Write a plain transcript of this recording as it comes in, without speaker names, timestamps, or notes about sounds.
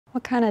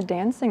What kind of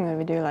dancing would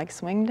we do? Like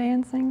swing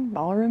dancing,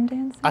 ballroom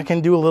dancing? I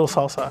can do a little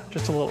salsa,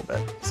 just a little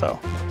bit, so.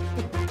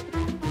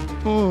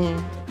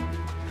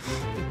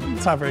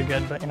 It's not very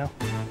good, but you know,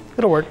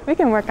 it'll work. We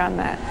can work on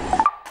that.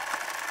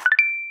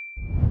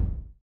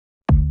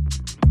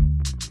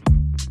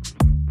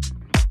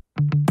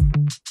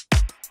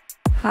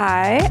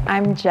 Hi,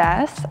 I'm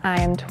Jess. I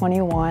am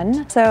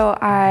 21. So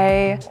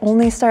I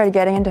only started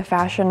getting into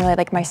fashion really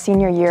like my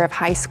senior year of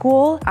high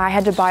school. I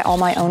had to buy all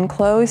my own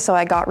clothes, so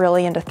I got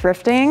really into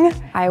thrifting.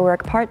 I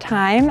work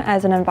part-time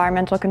as an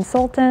environmental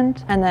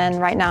consultant, and then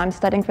right now I'm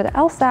studying for the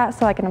LSAT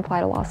so I can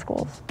apply to law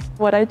schools.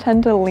 What I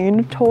tend to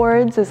lean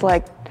towards is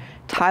like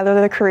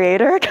Tyler the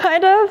Creator,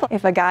 kind of.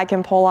 If a guy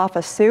can pull off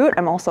a suit,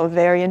 I'm also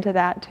very into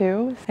that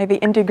too.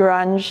 Maybe into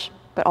grunge,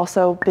 but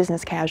also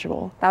business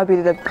casual. That would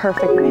be the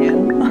perfect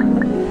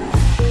man.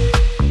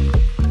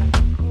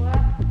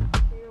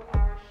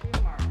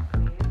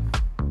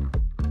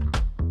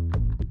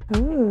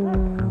 Ooh.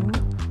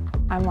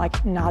 I'm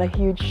like not a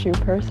huge shoe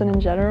person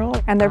in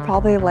general, and they're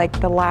probably like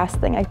the last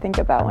thing I think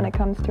about when it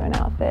comes to an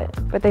outfit.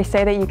 But they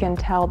say that you can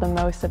tell the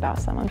most about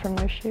someone from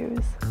their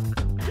shoes.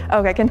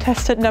 Okay,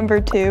 contestant number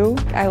 2.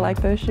 I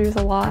like those shoes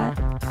a lot.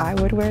 I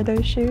would wear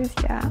those shoes,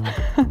 yeah.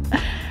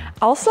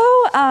 Also,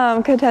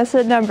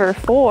 contestant number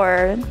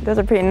 4, those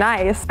are pretty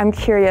nice. I'm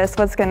curious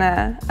what's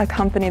gonna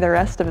accompany the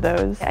rest of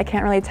those. I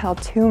can't really tell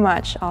too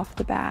much off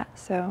the bat,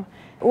 so.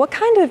 What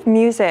kind of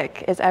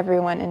music is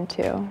everyone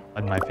into?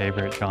 My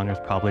favorite genre is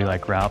probably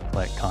like rap,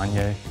 like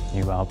Kanye,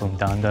 new album,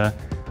 Donda.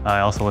 I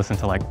also listen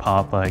to like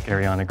pop, like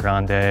Ariana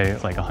Grande,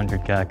 like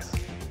 100 Gex.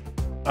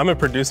 I'm a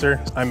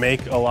producer. I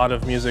make a lot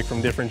of music from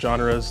different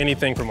genres.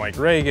 Anything from like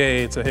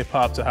reggae to hip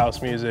hop to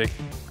house music.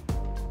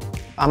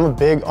 I'm a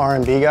big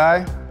R&B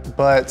guy,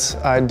 but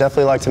I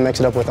definitely like to mix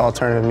it up with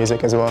alternative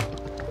music as well.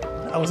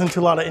 I listen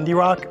to a lot of indie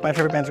rock. My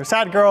favorite bands are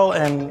Sad Girl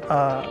and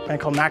a band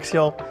called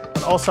Maxial.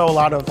 But also a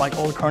lot of like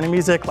old crony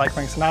music like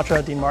Frank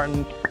Sinatra, Dean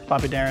Martin,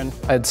 Bobby Darin.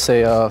 I'd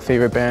say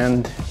favorite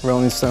band,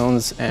 Rolling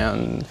Stones,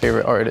 and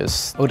favorite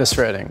artist, Otis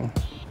Redding.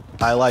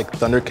 I like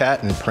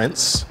Thundercat and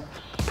Prince.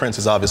 Prince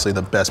is obviously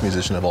the best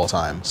musician of all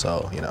time,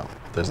 so you know,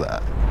 there's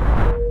that.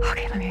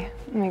 Okay,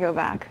 let me go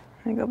back.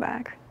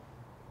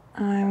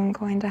 I'm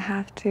going to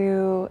have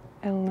to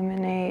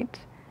eliminate,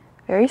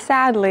 very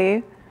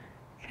sadly,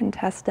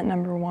 contestant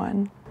number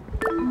 1.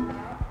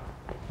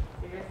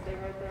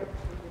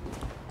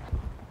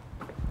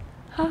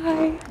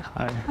 Hi.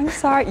 Hi. I'm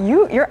sorry.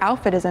 Your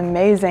outfit is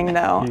amazing,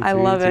 though. I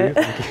love it.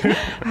 Thank you.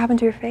 What happened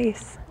to your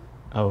face?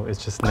 Oh,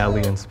 it's just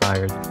Nelly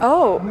inspired.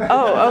 Oh,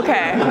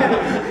 okay.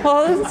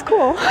 Well, this is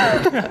cool.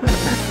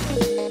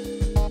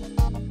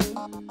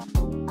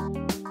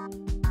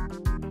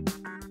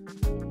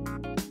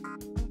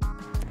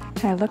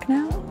 Can I look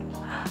now?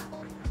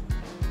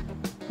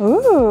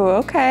 Ooh,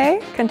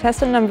 okay.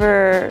 Contestant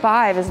number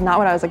 5 is not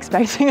what I was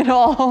expecting at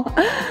all.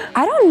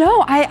 I don't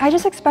know, I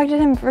just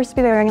expected him first to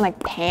be wearing like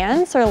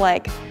pants or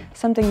like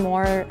something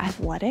more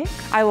athletic.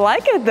 I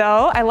like it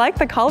though, I like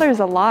the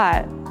colors a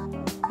lot.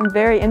 I'm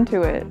very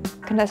into it.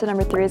 Contestant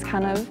number 3 is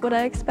kind of what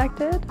I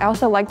expected. I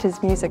also liked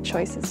his music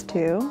choices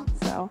too,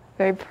 so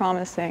very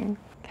promising.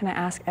 Can I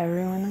ask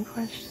everyone a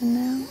question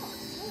now?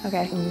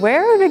 Okay,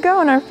 where would we go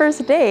on our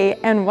first date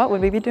and what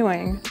would we be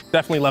doing?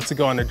 Definitely love to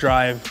go on a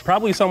drive,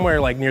 probably somewhere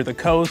like near the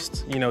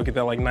coast, you know, get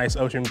that like nice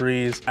ocean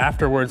breeze.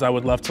 Afterwards, I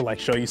would love to like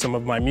show you some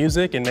of my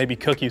music and maybe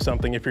cook you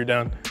something if you're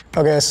down.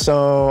 Okay,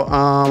 so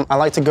I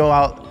like to go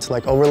out to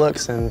like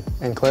overlooks and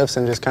cliffs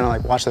and just kind of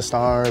like watch the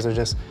stars or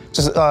just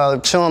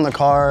chill in the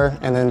car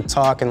and then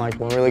talk and like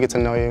we'll really get to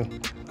know you.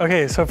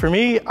 Okay, so for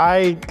me,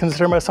 I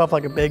consider myself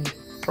like a big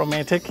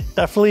romantic.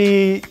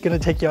 Definitely gonna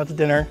take you out to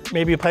dinner.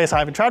 Maybe a place I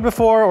haven't tried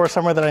before or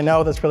somewhere that I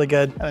know that's really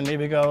good. And then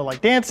maybe go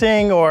like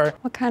dancing or...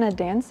 What kind of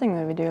dancing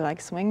would we do?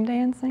 Like swing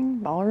dancing,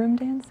 ballroom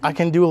dancing? I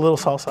can do a little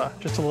salsa,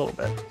 just a little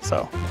bit,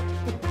 so.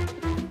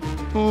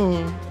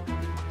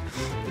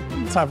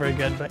 It's not very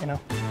good, but you know,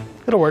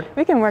 it'll work.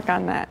 We can work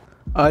on that.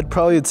 I'd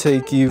probably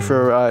take you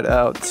for a ride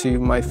out to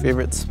my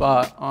favorite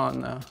spot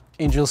on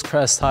Angel's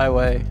Crest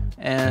Highway,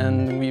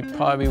 and we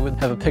probably would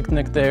have a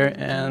picnic there,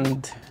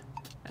 and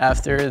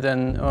after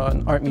then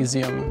an art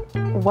museum.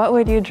 What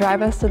would you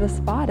drive us to the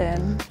spot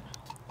in?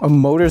 A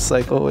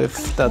motorcycle,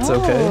 if that's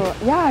okay.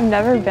 Yeah, I've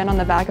never been on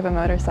the back of a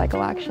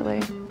motorcycle actually.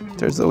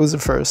 There's always a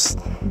first.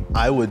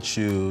 I would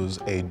choose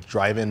a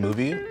drive-in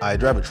movie. I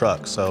drive a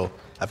truck, so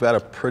I've got a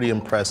pretty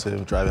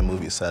impressive drive-in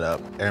movie set up.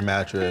 Air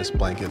mattress,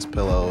 blankets,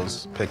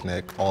 pillows,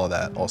 picnic, all of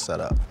that, all set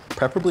up.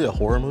 Preferably a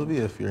horror movie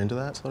if you're into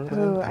that sort of thing.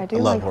 Ooh, I do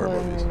love like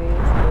horror movies.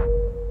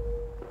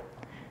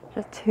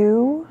 Just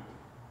 2?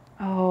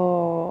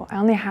 Oh, I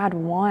only had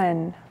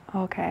 1.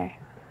 Okay,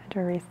 I have to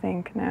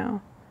rethink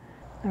now.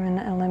 I'm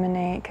gonna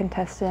eliminate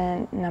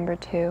contestant number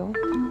 2.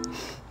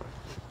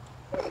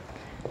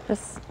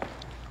 Just,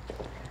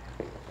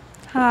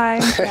 hi,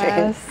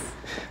 Jess.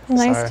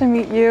 Nice to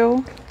meet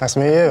you. Nice to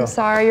meet you. I'm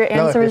sorry, your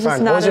answer was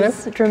just not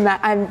as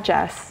dramatic. I'm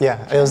Jess.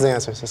 Yeah, it was the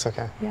answer, so it's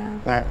okay. Yeah.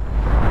 All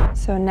right.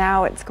 So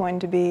now it's going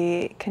to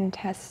be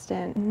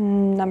contestant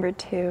number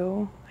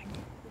 2.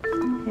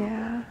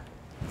 Yeah.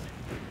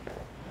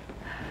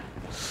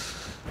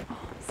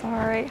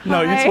 Sorry.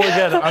 No, you're Hi. totally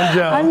good. I'm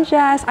Joe. I'm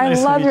Jess. I Nice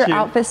to love meet your you.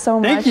 outfit so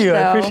much. Thank you.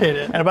 I though. appreciate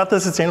it. And about the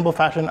sustainable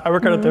fashion, I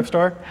work at a thrift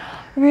store.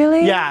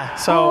 Really? Yeah.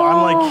 So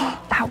I'm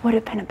like, that would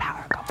have been a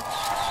power couple.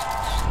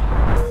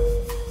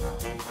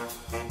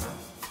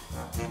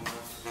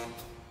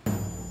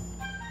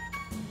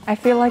 I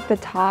feel like the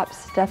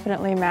tops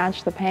definitely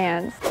match the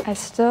pants. I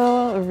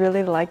still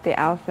really like the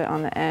outfit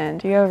on the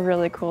end. You have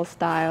really cool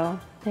style.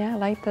 Yeah, I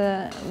like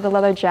the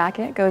leather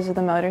jacket, goes with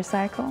the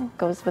motorcycle,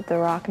 goes with the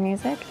rock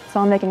music. It's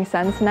all making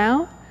sense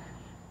now.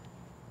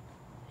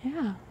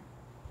 Yeah.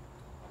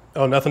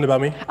 Oh, nothing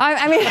about me?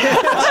 I mean,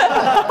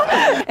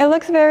 it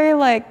looks very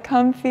like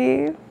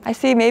comfy. I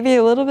see maybe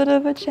a little bit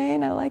of a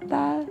chain, I like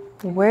that.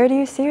 Where do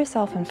you see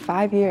yourself in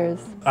 5 years?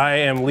 I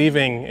am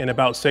leaving in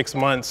about 6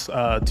 months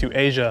to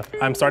Asia.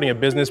 I'm starting a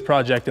business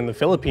project in the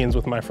Philippines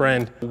with my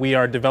friend. We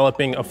are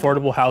developing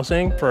affordable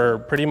housing for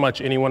pretty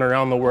much anyone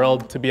around the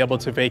world to be able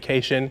to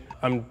vacation.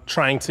 I'm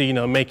trying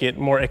to, make it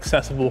more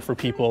accessible for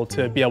people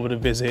to be able to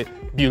visit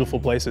beautiful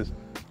places.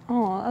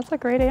 Oh, that's a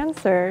great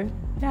answer.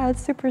 Yeah,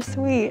 it's super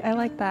sweet. I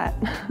like that.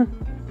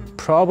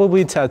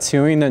 Probably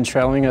tattooing and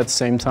traveling at the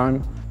same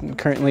time.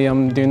 Currently,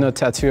 I'm doing a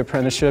tattoo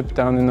apprenticeship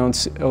down in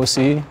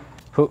OC.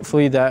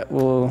 Hopefully that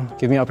will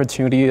give me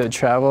opportunity to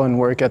travel and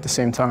work at the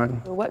same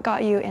time. What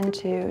got you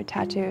into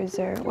tattoos,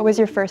 or what was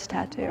your first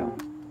tattoo?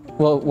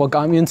 Well, what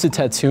got me into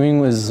tattooing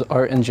was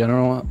art in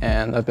general,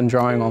 and I've been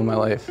drawing all my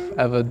life.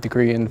 I have a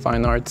degree in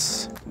fine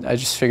arts. I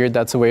just figured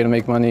that's a way to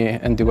make money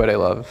and do what I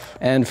love.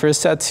 And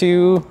first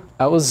tattoo,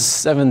 I was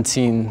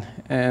 17,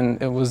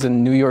 and it was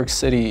in New York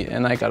City,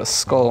 and I got a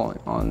skull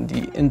on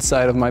the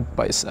inside of my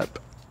bicep.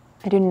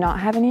 I do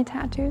not have any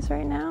tattoos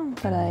right now,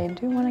 but I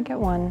do want to get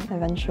one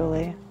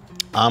eventually.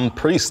 I'm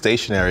pretty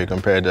stationary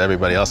compared to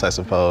everybody else, I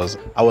suppose.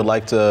 I would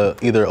like to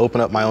either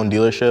open up my own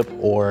dealership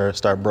or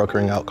start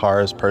brokering out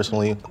cars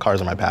personally.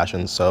 Cars are my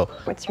passion, so.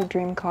 What's your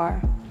dream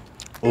car?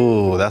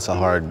 Ooh,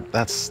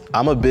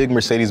 I'm a big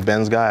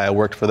Mercedes-Benz guy. I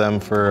worked for them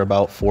for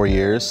about 4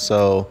 years,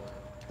 so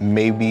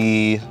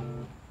I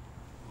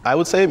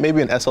would say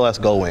maybe an SLS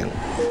Gullwing.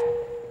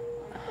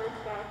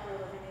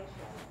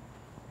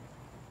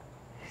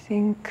 I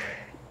think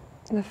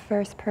the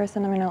first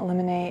person I'm going to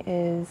eliminate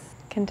is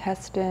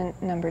contestant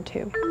number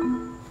 2.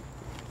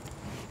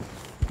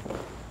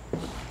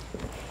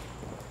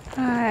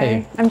 Hi,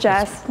 Hey. I'm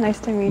Jess. Nice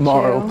to meet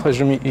Morrow, you.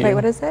 pleasure meeting you. Wait,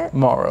 what is it?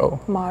 Morrow.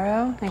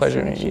 Morrow. Nice Pleasure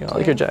to meet meeting you. I too.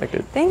 like your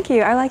jacket. Thank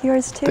you. I like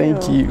yours too.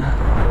 Thank you.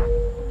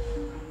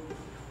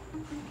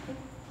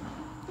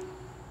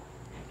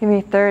 Give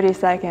me 30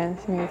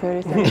 seconds. Give me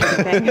 30 seconds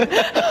to think.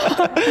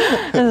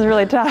 This is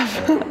really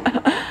tough.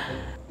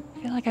 I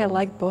feel like I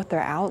like both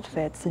their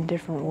outfits in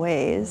different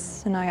ways.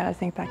 So now I gotta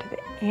think back to the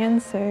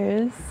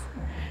answers.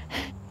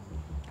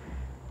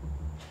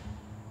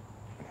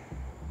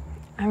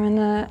 I'm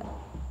gonna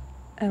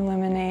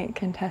eliminate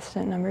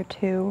contestant number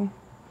 2.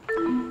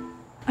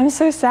 I'm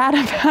so sad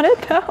about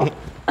it though.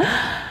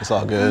 It's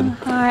all good.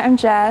 Hi, I'm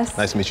Jess.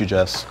 Nice to meet you,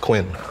 Jess.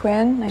 Quinn.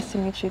 Quinn, nice to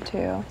meet you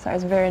too. Sorry,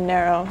 it's very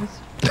narrow.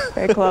 It's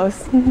very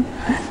close.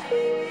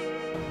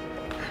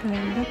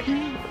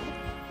 Okay.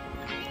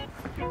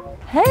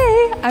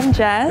 Hey, I'm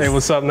Jess. Hey,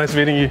 what's up? Nice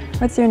meeting you.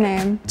 What's your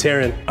name?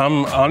 Taryn,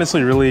 I'm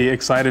honestly really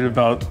excited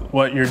about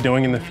what you're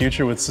doing in the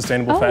future with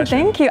sustainable fashion.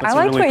 Thank you. That's I a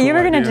liked really what you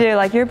cool were gonna idea. do.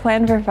 Like your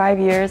plan for 5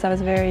 years, I was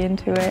very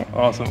into it.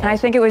 Awesome. And I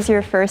think it was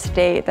your first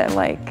date that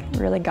like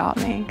really got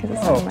me because it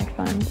sounded like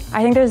fun.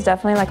 I think there's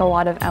definitely like a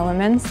lot of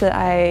elements that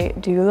I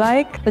do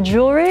like. The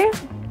jewelry,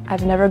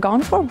 I've never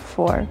gone for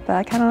before, but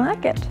I kind of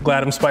like it.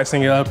 Glad I'm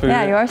spicing it up.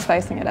 Yeah, you are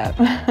spicing it up.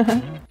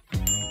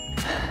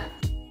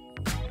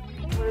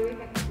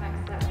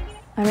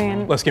 I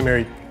mean, Let's get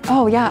married.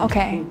 oh yeah,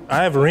 okay.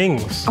 I have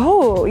rings.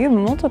 Oh, you have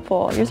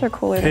multiple. Yours are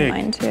cooler than Pig.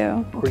 mine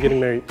too. We're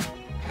getting married.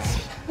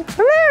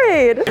 We're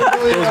married. It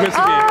was meant to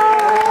be.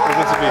 It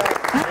was meant to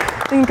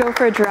We can go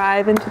for a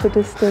drive into the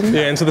distance. be.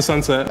 Yeah, into the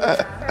sunset.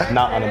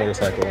 Not on a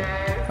motorcycle.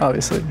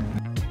 Obviously.